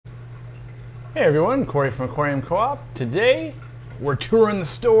Hey everyone, Cory from Aquarium Co-Op. Today we're touring the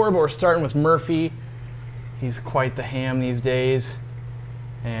store, but we're starting with Murphy. He's quite the ham these days.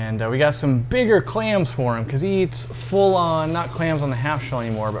 And we got some bigger clams for him because he eats full on, not clams on the half shell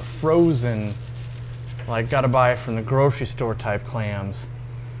anymore, but frozen, like gotta buy from the grocery store type clams.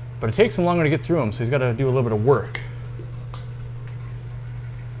 But it takes him longer to get through them, so he's got to do a little bit of work.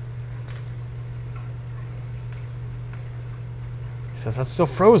 He says that's still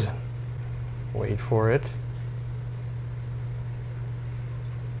frozen. Wait for it.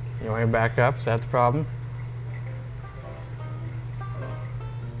 You want to back up? Is that the problem?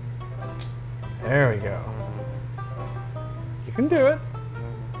 There we go. You can do it.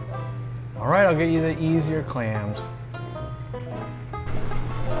 All right, I'll get you the easier clams.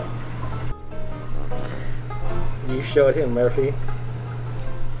 You showed him, Murphy.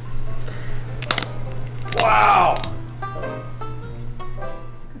 Wow!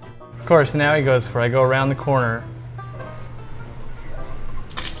 Of course, now he goes for it. I go around the corner.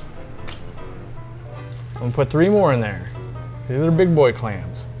 I'm gonna put 3 more in there. These are big boy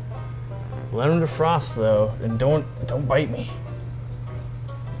clams. Let them defrost though, and don't bite me.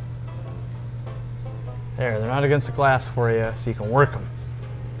 There, they're not against the glass for you, so you can work them.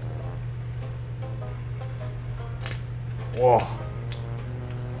 Whoa.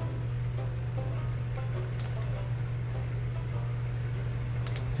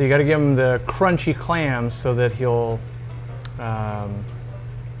 So you got to give him the crunchy clams so that he'll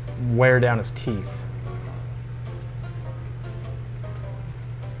wear down his teeth.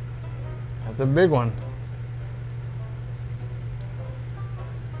 That's a big one.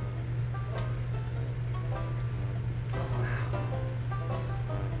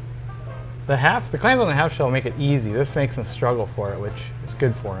 The clams on the half shell make it easy. This makes him struggle for it, which is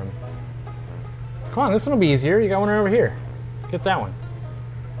good for him. Come on, this one will be easier. You got one right over here. Get that one.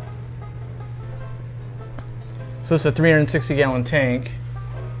 So this is a 360-gallon tank.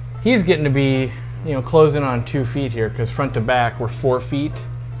 He's getting to be, closing on 2 feet here because front to back we're 4 feet.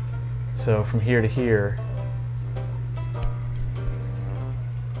 So from here to here.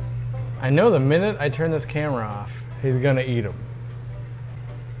 I know the minute I turn this camera off, he's gonna eat them.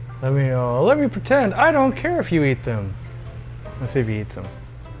 Let me pretend I don't care if you eat them. Let's see if he eats them.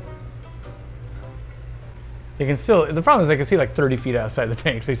 You can still, the problem is I can see like 30 feet outside the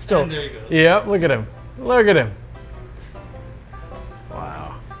tank, so he's still, and there he goes. Yep, look at him. Look at him.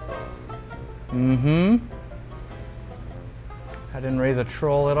 Wow. Mm-hmm. I didn't raise a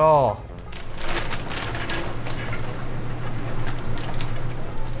troll at all.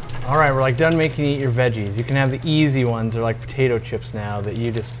 All right, we're like done making you eat your veggies. You can have the easy ones. They're like potato chips now that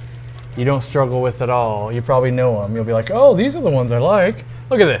you don't struggle with at all. You probably know them. You'll be like, oh, these are the ones I like.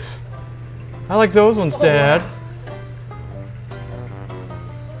 Look at this. I like those ones, Dad.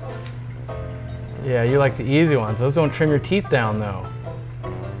 Yeah, you like the easy ones. Those don't trim your teeth down though.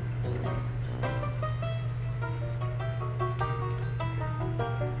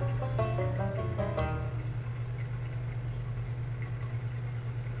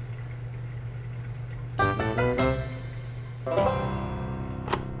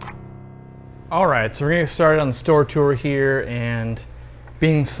 All right, so we're gonna get started on the store tour here, and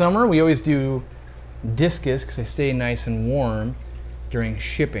being summer, we always do Discus because they stay nice and warm during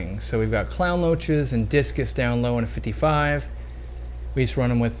shipping. So we've got clown loaches and Discus down low in a 55. We just run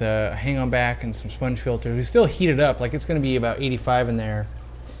them with a hang-on back and some sponge filters. We still heat it up, like it's gonna be about 85 in there.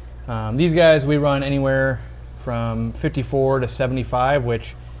 These guys we run anywhere from 54 to 75,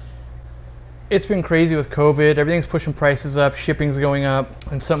 which it's been crazy with COVID. Everything's pushing prices up, shipping's going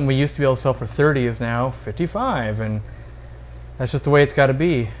up, and something we used to be able to sell for 30 is now 55, and that's just the way it's got to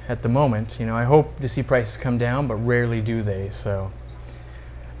be at the moment. I hope to see prices come down, but rarely do they. So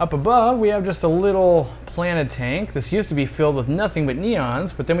up above, we have just a little planted tank. This used to be filled with nothing but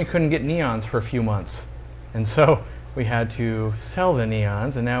neons, but then we couldn't get neons for a few months, and so we had to sell the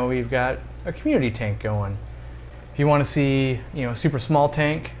neons, and now we've got a community tank going. If you want to see, a super small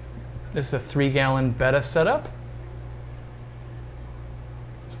tank, this is a 3-gallon betta setup.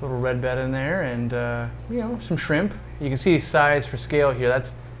 There's a little red betta in there, and some shrimp. You can see size for scale here.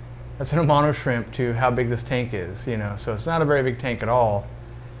 That's an Albino shrimp to how big this tank is. So it's not a very big tank at all,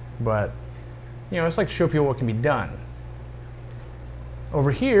 but it's like to show people what can be done.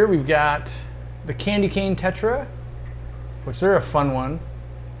 Over here we've got the candy cane tetra, which they're a fun one.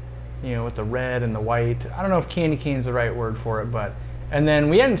 With the red and the white. I don't know if candy cane is the right word for it, but. And then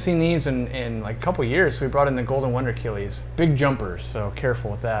we hadn't seen these in like a couple years, so we brought in the golden wonder killies. Big jumpers, so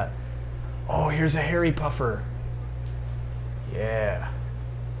careful with that. Oh, here's a hairy puffer. Yeah.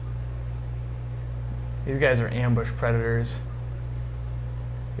 These guys are ambush predators.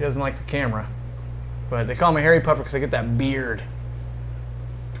 He doesn't like the camera. But they call me hairy puffer because I get that beard.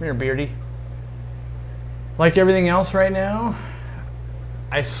 Come here, beardy. Like everything else right now,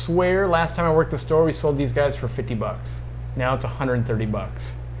 I swear last time I worked the store, we sold these guys for 50 bucks. Now it's 130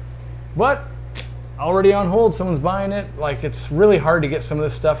 bucks. But already on hold, someone's buying it. Like, it's really hard to get some of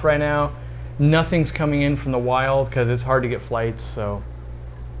this stuff right now. Nothing's coming in from the wild because it's hard to get flights, so.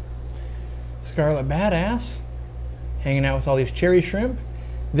 Scarlet badass, hanging out with all these cherry shrimp.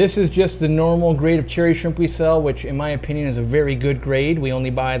 This is just the normal grade of cherry shrimp we sell, which in my opinion is a very good grade. We only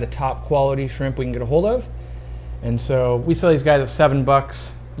buy the top quality shrimp we can get a hold of. And so we sell these guys at 7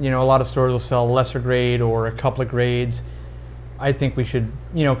 bucks. You know, a lot of stores will sell lesser grade or a couple of grades. I think we should,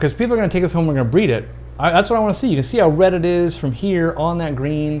 you know, because people are going to take this home, we're going to breed it. That's what I want to see. You can see how red it is from here on that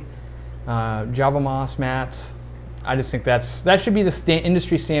green Java moss mats. I just think that should be the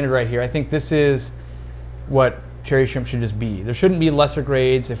industry standard right here. I think this is what cherry shrimp should just be. There shouldn't be lesser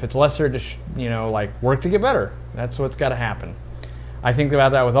grades. If it's lesser, just, you know, like, work to get better. That's what's got to happen. I think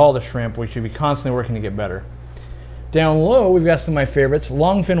about that with all the shrimp. We should be constantly working to get better. Down low, we've got some of my favorites,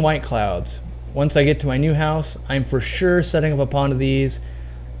 longfin white clouds. Once I get to my new house, I'm for sure setting up a pond of these.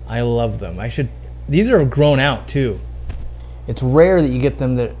 I love them. These are grown out too. It's rare that you get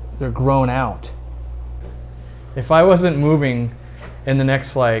them that they're grown out. If I wasn't moving in the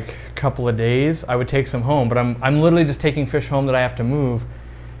next like couple of days, I would take some home, but I'm literally just taking fish home that I have to move.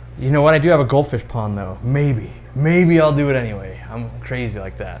 You know what? I do have a goldfish pond though. Maybe I'll do it anyway. I'm crazy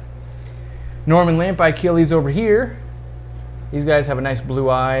like that. Norman lampeye killies over here. These guys have a nice blue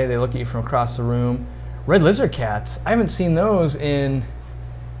eye. They look at you from across the room. Red lizard cats. I haven't seen those in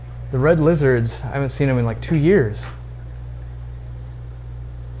the red lizards. I haven't seen them in like 2 years.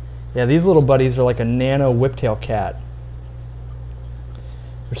 Yeah, these little buddies are like a nano whiptail cat.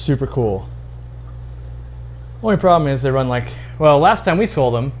 They're super cool. Only problem is they run like, well, last time we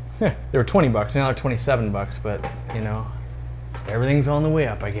sold them, they were 20 bucks. Now they're 27 bucks, but you know, everything's on the way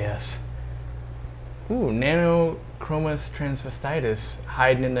up, I guess. Ooh, Nanochromis transvestitus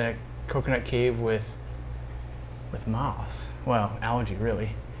hiding in the coconut cave with moss. Well, algae,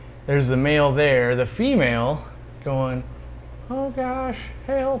 really. There's the male there. The female going, oh gosh,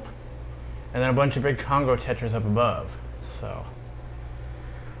 help. And then a bunch of big Congo tetras up above. So,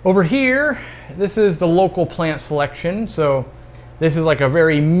 over here, this is the local plant selection. So, this is like a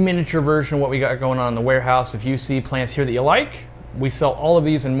very miniature version of what we got going on in the warehouse. If you see plants here that you like, we sell all of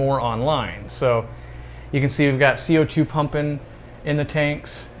these and more online. So, you can see we've got CO2 pumping in the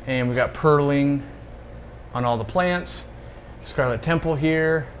tanks, and we've got purling on all the plants. Scarlet temple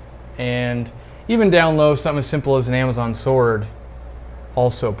here, and even down low, something as simple as an Amazon sword,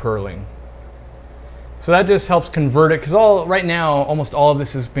 also purling. So that just helps convert it, because right now, almost all of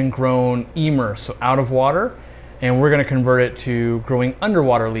this has been grown immersed, so out of water, and we're going to convert it to growing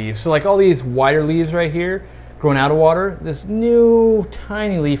underwater leaves. So like all these wider leaves right here, growing out of water, this new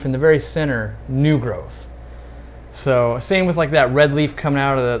tiny leaf in the very center, new growth. So same with like that red leaf coming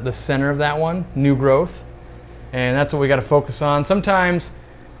out of the center of that one, new growth. And that's what we got to focus on. Sometimes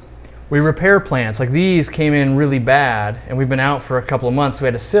we repair plants. Like these came in really bad and we've been out for a couple of months. We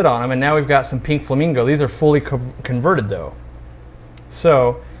had to sit on them, and now we've got some pink flamingo. These are fully converted though.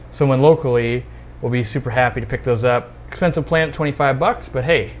 So someone locally will be super happy to pick those up. Expensive plant, 25 bucks, but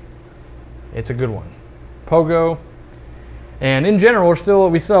hey, it's a good one. Pogo. And in general,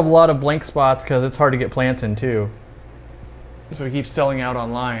 we still have a lot of blank spots because it's hard to get plants in too. So we keep selling out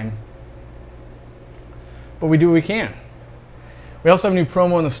online. But we do what we can. We also have a new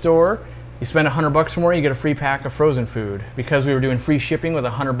promo in the store. You spend 100 bucks or more, you get a free pack of frozen food. Because we were doing free shipping with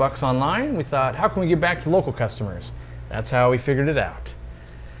 100 bucks online, we thought, how can we give back to local customers? That's how we figured it out.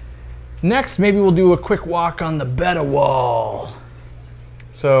 Next, maybe we'll do a quick walk on the betta wall.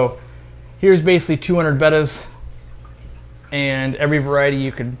 So here's basically 200 bettas, and every variety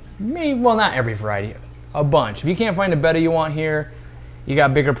you could, well, not every variety, a bunch. If you can't find a betta you want here, you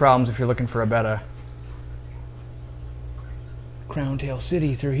got bigger problems if you're looking for a betta. Crowntail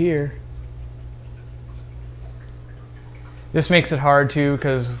City through here. This makes it hard too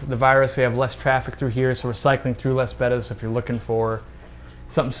because the virus, we have less traffic through here, so we're cycling through less bettas. So if you're looking for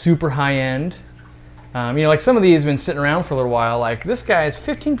something super high end, you know, like some of these have been sitting around for a little while. Like this guy is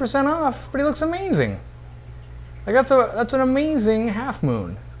 15% off, but he looks amazing. Like that's an amazing half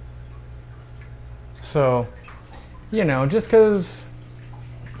moon. So, you know, just because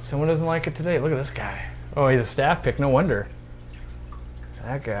someone doesn't like it today, look at this guy. Oh, he's a staff pick, no wonder.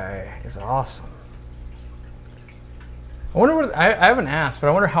 That guy is awesome. I wonder what, I haven't asked, but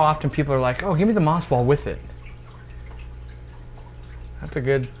I wonder how often people are like, oh, give me the moss ball with it. That's a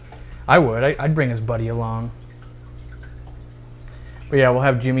good, I'd bring his buddy along. But yeah, we'll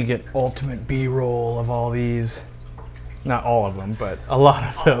have Jimmy get ultimate B-roll of all these. Not all of them, but a lot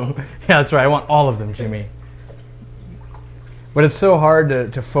of them. Yeah, that's right. I want all of them, Jimmy. But it's so hard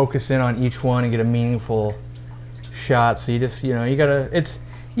to focus in on each one and get a meaningful shot. So you just, you know, you gotta,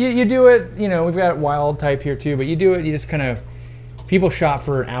 you do it, you know, we've got wild type here too, but you do it, you just kind of, people shot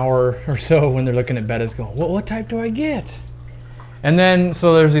for an hour or so when they're looking at bettas going, what type do I get? And then,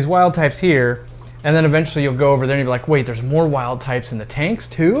 so there's these wild types here, and then eventually you'll go over there and you'll be like, wait, there's more wild types in the tanks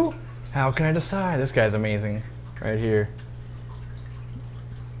too? How can I decide? This guy's amazing right here.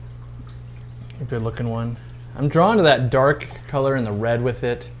 A good looking one. I'm drawn to that dark color and the red with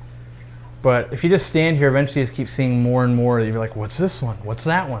it. But if you just stand here, eventually you just keep seeing more and more. You'll be like, what's this one? What's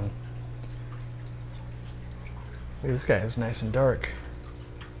that one? Look, this guy is nice and dark.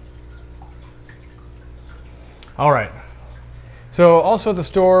 All right. So also at the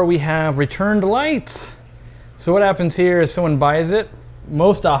store, we have returned lights. So what happens here is someone buys it.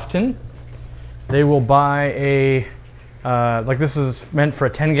 Most often, they will buy a, like this is meant for a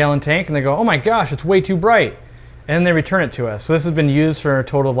 10-gallon tank, and they go, oh my gosh, it's way too bright. And they return it to us. So this has been used for a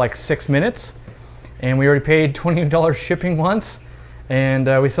total of like 6 minutes, and we already paid $20 shipping once,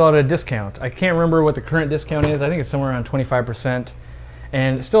 and we sell it at a discount. I can't remember what the current discount is. I think it's somewhere around 25%.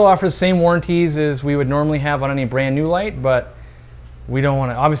 And it still offers the same warranties as we would normally have on any brand new light, but we don't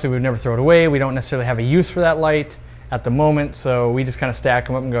want to, obviously we'd never throw it away. We don't necessarily have a use for that light at the moment, so we just kind of stack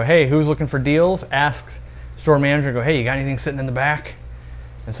them up and go, hey, who's looking for deals? Ask store manager, go, hey, you got anything sitting in the back?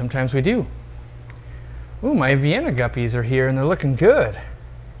 And sometimes we do. Ooh, my Vienna guppies are here and they're looking good.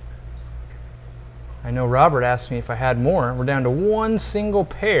 I know Robert asked me if I had more. We're down to one single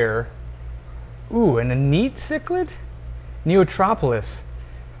pair. Ooh, and a neat cichlid? Nanochromis.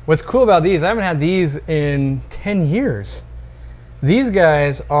 What's cool about these, I haven't had these in 10 years. These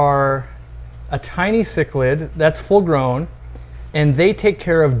guys are a tiny cichlid that's full grown, and they take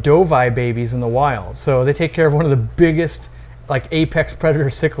care of dovie babies in the wild. So they take care of one of the biggest like apex predator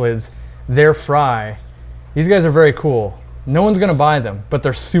cichlids, their fry. These guys are very cool. No one's gonna buy them, but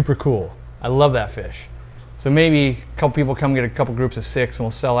they're super cool. I love that fish. So maybe a couple people come get a couple groups of 6 and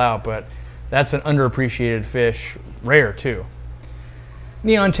we'll sell out, but that's an underappreciated fish, rare too.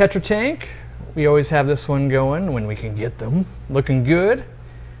 Neon tetra tank. We always have this one going when we can get them. Looking good.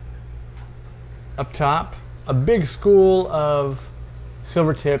 Up top, a big school of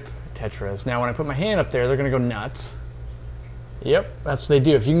silver tip tetras. Now when I put my hand up there, they're gonna go nuts. Yep, that's what they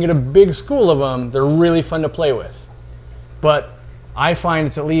do. If you can get a big school of them, they're really fun to play with. But I find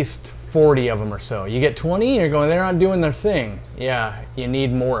it's at least 40 of them or so. You get 20 and you're going, they're not doing their thing. Yeah, you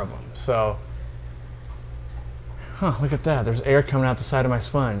need more of them. So, look at that. There's air coming out the side of my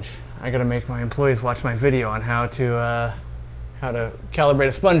sponge. I gotta make my employees watch my video on how to calibrate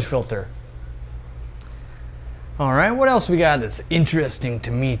a sponge filter. All right, what else we got that's interesting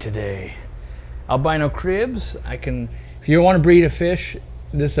to me today? Albino cribs. If you want to breed a fish,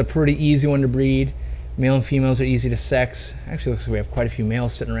 this is a pretty easy one to breed. Male and females are easy to sex. Actually, looks like we have quite a few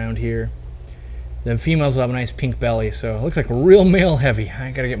males sitting around here. The females will have a nice pink belly, so it looks like real male heavy.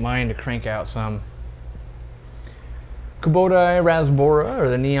 I gotta get mine to crank out some. Kubota rasbora, or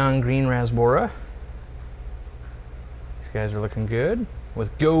the neon green rasbora. These guys are looking good.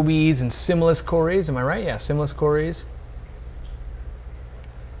 With gobies and similis Corys, am I right? Yeah, similis Corys.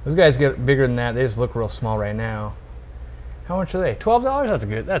 Those guys get bigger than that. They just look real small right now. How much are they? $12? That's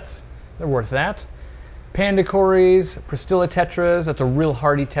good. They're worth that. Panda Corys, Pristilla tetras. That's a real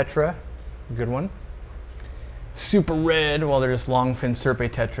hardy tetra. Good one. Super red. Well, they're just long fin serpe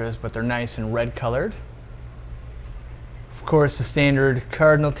tetras, but they're nice and red colored. Of course, the standard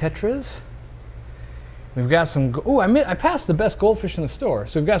cardinal tetras. We've got some. Oh, I passed the best goldfish in the store.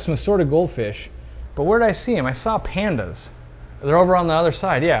 So we've got some assorted goldfish. But where did I see them? I saw pandas. They're over on the other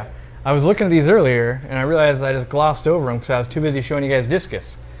side. Yeah. I was looking at these earlier, and I realized I just glossed over them because I was too busy showing you guys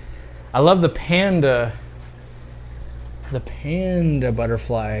Discus. I love the panda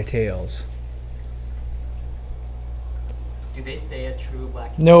butterfly tails. Do they stay a true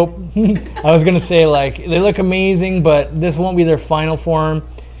black? Nope. I was gonna say, like, they look amazing, but this won't be their final form.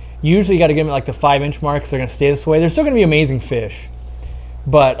 Usually you gotta give them like the 5-inch mark if they're gonna stay this way. They're still gonna be amazing fish.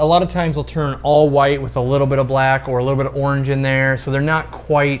 But a lot of times they'll turn all white with a little bit of black or a little bit of orange in there, so they're not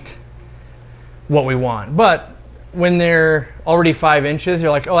quite what we want. But when they're already 5 inches,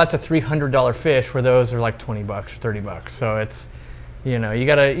 you're like, oh, that's a $300 fish, where those are like 20 bucks or 30 bucks. So it's, you know, you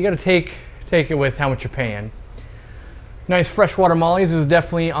gotta take it with how much you're paying. Nice freshwater mollies is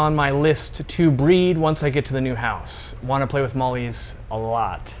definitely on my list to breed once I get to the new house. Want to play with mollies a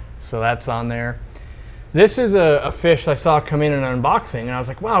lot, so that's on there. This is a fish I saw come in an unboxing, and I was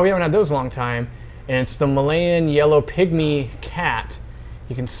like, wow, we haven't had those a long time. and it's the Malayan yellow pygmy cat.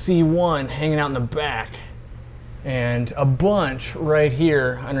 You can see one hanging out in the back, and a bunch right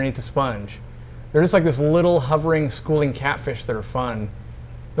here underneath the sponge. They're just like this little hovering schooling catfish that are fun.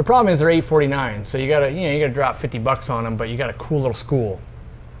 The problem is they're $8.49, so you gotta drop 50 bucks on them, but you got a cool little school.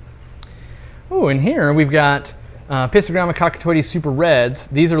 Ooh, and here we've got Pistogramma cockatoides super reds.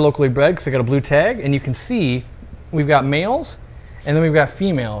 These are locally bred because they got a blue tag, and you can see we've got males and then we've got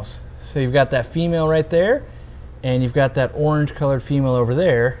females. So you've got that female right there, and you've got that orange colored female over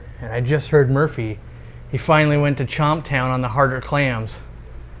there. And I just heard Murphy. He finally went to Chomp Town on the harder clams.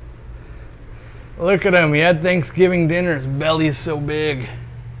 Look at him, he had Thanksgiving dinner, his belly's so big.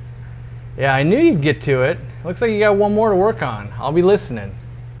 Yeah, I knew you'd get to it. Looks like you got one more to work on. I'll be listening.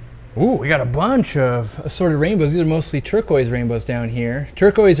 Ooh, we got a bunch of assorted rainbows. These are mostly turquoise rainbows down here.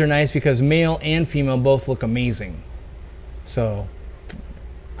 Turquoise are nice because male and female both look amazing. So,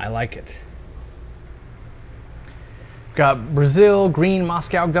 I like it. Got Brazil green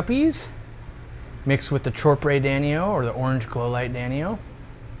Moscow guppies mixed with the Chorpre danio or the orange glow light danio.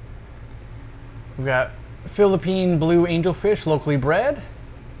 We've got Philippine blue angelfish, locally bred.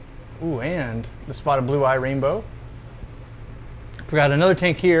 Ooh, and the spotted blue eye rainbow. We've got another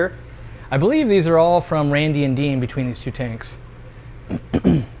tank here. I believe these are all from Randy and Dean between these two tanks.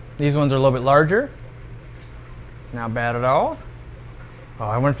 These ones are a little bit larger. Not bad at all. Oh,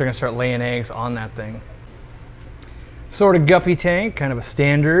 I wonder if they're gonna start laying eggs on that thing. Sort of guppy tank, kind of a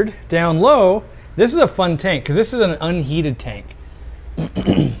standard. Down low, this is a fun tank because this is an unheated tank.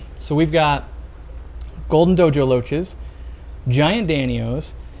 So we've got golden dojo loaches, giant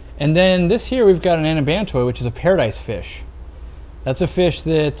danios, and then this here we've got an anabantoi, which is a paradise fish. That's a fish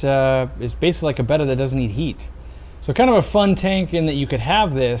that is basically like a betta that doesn't need heat. So kind of a fun tank in that you could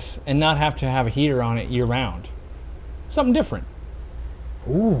have this and not have to have a heater on it year round. Something different.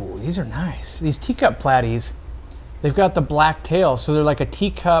 Ooh, these are nice. These teacup platies, they've got the black tail, so they're like a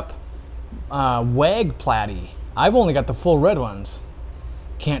teacup wag platy. I've only got the full red ones.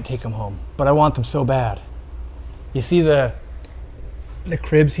 Can't take them home, but I want them so bad. You see the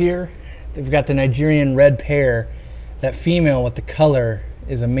cribs here? They've got the Nigerian red pair. That female with the color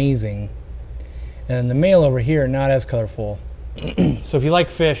is amazing. And the male over here, not as colorful. So if you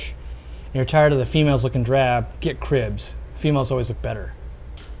like fish and you're tired of the females looking drab, get cribs. Females always look better.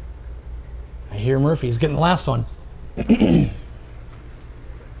 I hear Murphy's getting the last one. There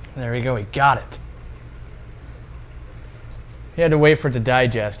we go, he got it. He had to wait for it to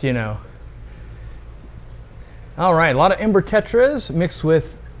digest, you know. All right, a lot of ember tetras mixed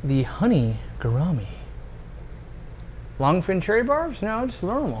with the honey gourami. Longfin cherry barbs? No, just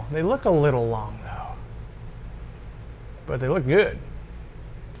normal. They look a little long though, but they look good.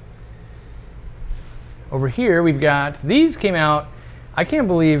 Over here we've got, these came out, I can't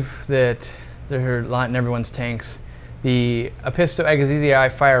believe that they're not in everyone's tanks. The Apisto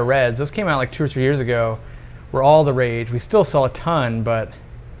agazizii fire reds, those came out like 2 or 3 years ago, were all the rage. We still sell a ton, but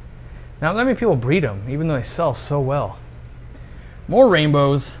not that many people breed them, even though they sell so well. More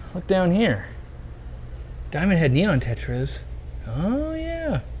rainbows, look down here. Diamond head neon tetras. Oh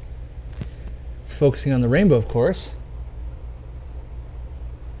yeah. It's focusing on the rainbow, of course.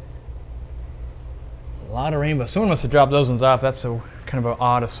 A lot of rainbows. Someone must have dropped those ones off. That's a kind of an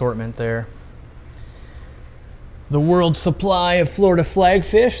odd assortment there. The world supply of Florida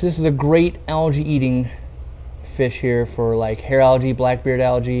flagfish. This is a great algae eating fish here for like hair algae, blackbeard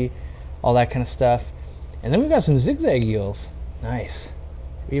algae, all that kind of stuff. And then we've got some zigzag eels. Nice.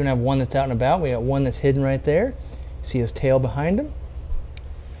 We even have one that's out and about. We got one that's hidden right there. See his tail behind him.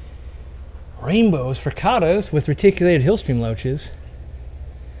 Rainbows, frickatas with reticulated hillstream loaches.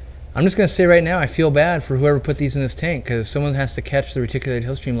 I'm just going to say right now, I feel bad for whoever put these in this tank because someone has to catch the reticulated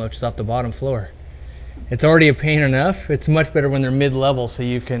hillstream loaches off the bottom floor. It's already a pain enough. It's much better when they're mid-level so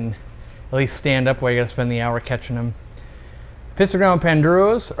you can at least stand up while you got to spend the hour catching them. Pistogramma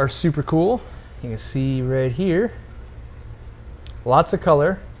panduros are super cool. You can see right here. Lots of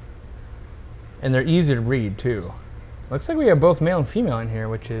color, and they're easy to breed too. Looks like we have both male and female in here,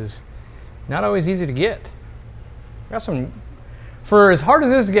 which is not always easy to get. Got some, for as hard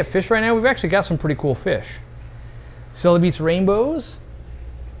as it is to get fish right now, we've actually got some pretty cool fish. Celebeats rainbows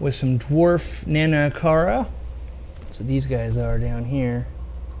with some dwarf Nanochromis. So these guys are down here.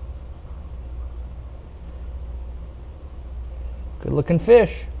 Good looking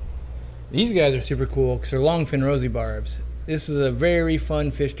fish. These guys are super cool because they're longfin rosy barbs. This is a very fun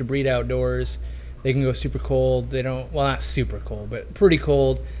fish to breed outdoors. They can go super cold. They don't, well, not super cold, but pretty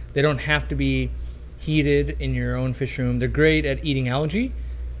cold. They don't have to be heated in your own fish room. They're great at eating algae.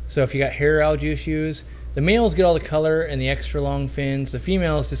 So if you got hair algae issues, The males get all the color and the extra long fins. The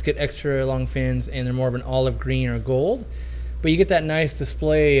females just get extra long fins and they're more of an olive green or gold. But you get that nice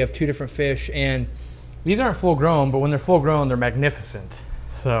display of two different fish, and these aren't full grown, but when they're full grown, they're magnificent.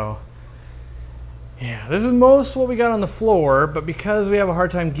 So, yeah, this is most what we got on the floor, but because we have a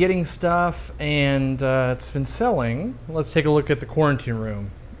hard time getting stuff and it's been selling, let's take a look at the quarantine room.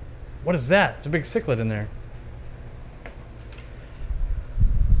 What is that? There's a big cichlid in there.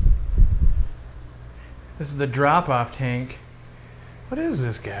 This is the drop-off tank. What is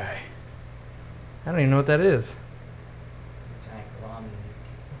this guy? I don't even know what that is.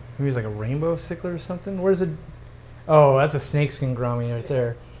 Maybe it's like a rainbow cichlid or something. Where's it? Oh, that's a snakeskin goramie right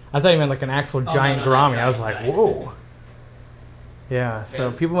there. I thought you meant like an actual giant goramie. I was like, whoa. Yeah,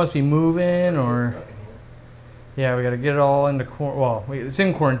 so people must be moving, or yeah, we got to get it all into it's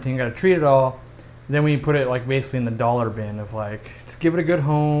in quarantine. Got to treat it all. Then we put it like basically in the dollar bin of like, just give it a good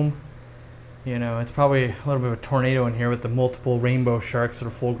home. You know, it's probably a little bit of a tornado in here with the multiple rainbow sharks that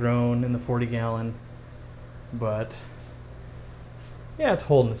are full grown in the 40-gallon. But yeah, it's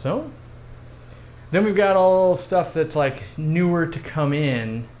holding its own. Then we've got all stuff that's like newer to come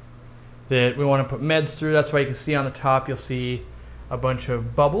in that we want to put meds through. That's why you can see on the top, you'll see a bunch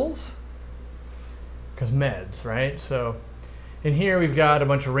of bubbles. Because meds, right? So in here we've got a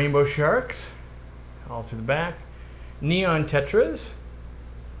bunch of rainbow sharks all through the back. Neon tetras.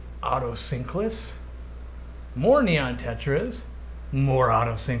 Autocinclus, more neon tetras, more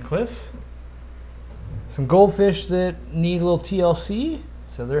autocinclus, some goldfish that need a little TLC,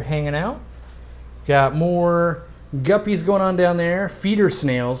 so they're hanging out. Got more guppies going on down there, feeder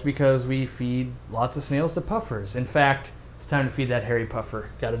snails, because we feed lots of snails to puffers. In fact, it's time to feed that hairy puffer.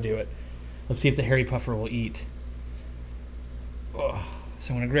 Got to do it. Let's see if the hairy puffer will eat. Oh,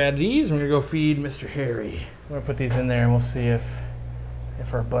 so I'm going to grab these, and we're going to go feed Mr. Hairy. I'm going to put these in there, and we'll see if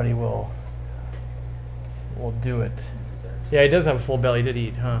our buddy will do it. Yeah, he does have a full belly. He did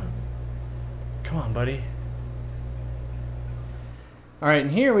eat, huh? Come on, buddy. All right, and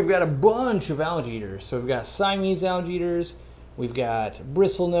here we've got a bunch of algae eaters. So we've got Siamese algae eaters, we've got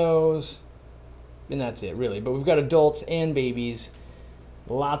bristlenose, and that's it, really. But we've got adults and babies.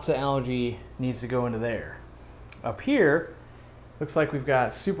 Lots of algae needs to go into there. Up here, looks like we've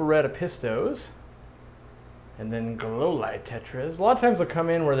got super red apistos. And then glowlight tetras. A lot of times they'll come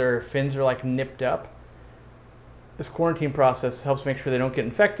in where their fins are like nipped up. This quarantine process helps make sure they don't get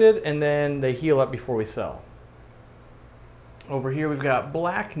infected, and then they heal up before we sell. Over here we've got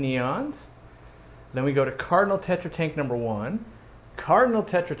black neons. Then we go to cardinal tetra tank number 1, cardinal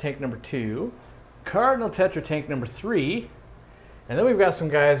tetra tank number 2, cardinal tetra tank number 3, and then we've got some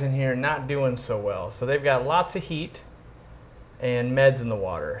guys in here not doing so well. So they've got lots of heat and meds in the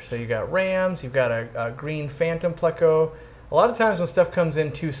water. So you've got rams, you've got a green phantom pleco. A lot of times when stuff comes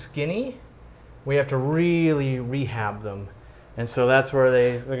in too skinny, we have to really rehab them. And so that's where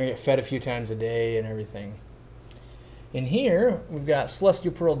they're gonna get fed a few times a day and everything. In here, we've got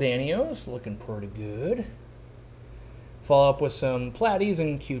celestial pearl danios, looking pretty good. Follow up with some platies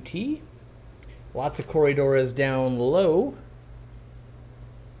and QT. Lots of corydoras down low.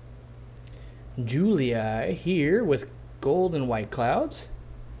 Julii here with gold and white clouds.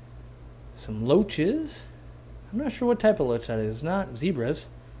 Some loaches. I'm not sure what type of loach that is. It's not zebras.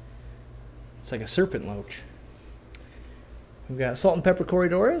 It's like a serpent loach. We've got salt and pepper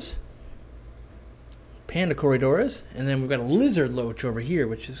corydoras, panda corydoras, and then we've got a lizard loach over here,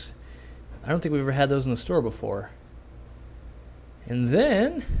 which is, I don't think we've ever had those in the store before. And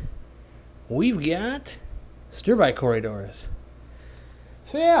then we've got stir-bite corydoras.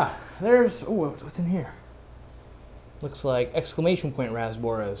 So yeah, there's, oh, what's in here? Looks like exclamation point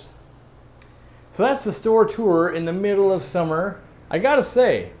rasboras. So that's the store tour in the middle of summer. I gotta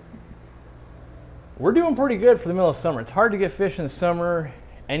say, we're doing pretty good for the middle of summer. It's hard to get fish in the summer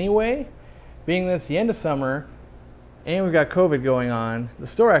anyway, being that it's the end of summer and we've got COVID going on. The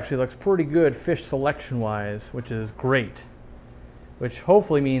store actually looks pretty good fish selection wise, which is great. Which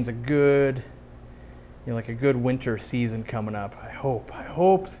hopefully means a good, you know, like a good winter season coming up. I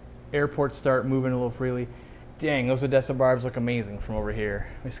hope airports start moving a little freely. Dang, those Odessa barbs look amazing from over here.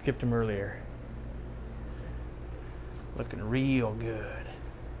 We skipped them earlier. Looking real good.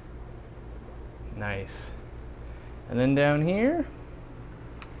 Nice. And then down here,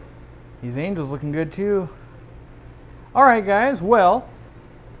 these angels looking good too. All right, guys, well,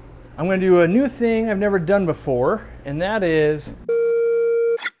 I'm gonna do a new thing I've never done before, and that is,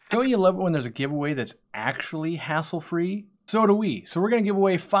 don't you love it when there's a giveaway that's actually hassle-free? So do we. So we're gonna give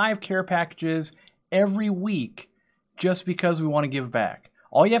away 5 care packages every week just because we want to give back.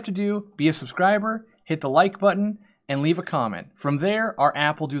 All you have to do, be a subscriber, hit the like button, and leave a comment. From there, our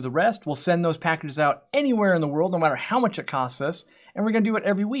app will do the rest. We'll send those packages out anywhere in the world, no matter how much it costs us, and we're going to do it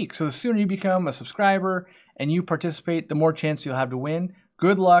every week. So the sooner you become a subscriber and you participate, the more chance you'll have to win.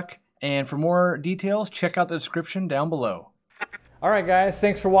 Good luck, and for more details, check out the description down below. All right, guys,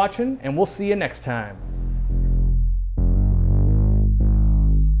 thanks for watching, and we'll see you next time.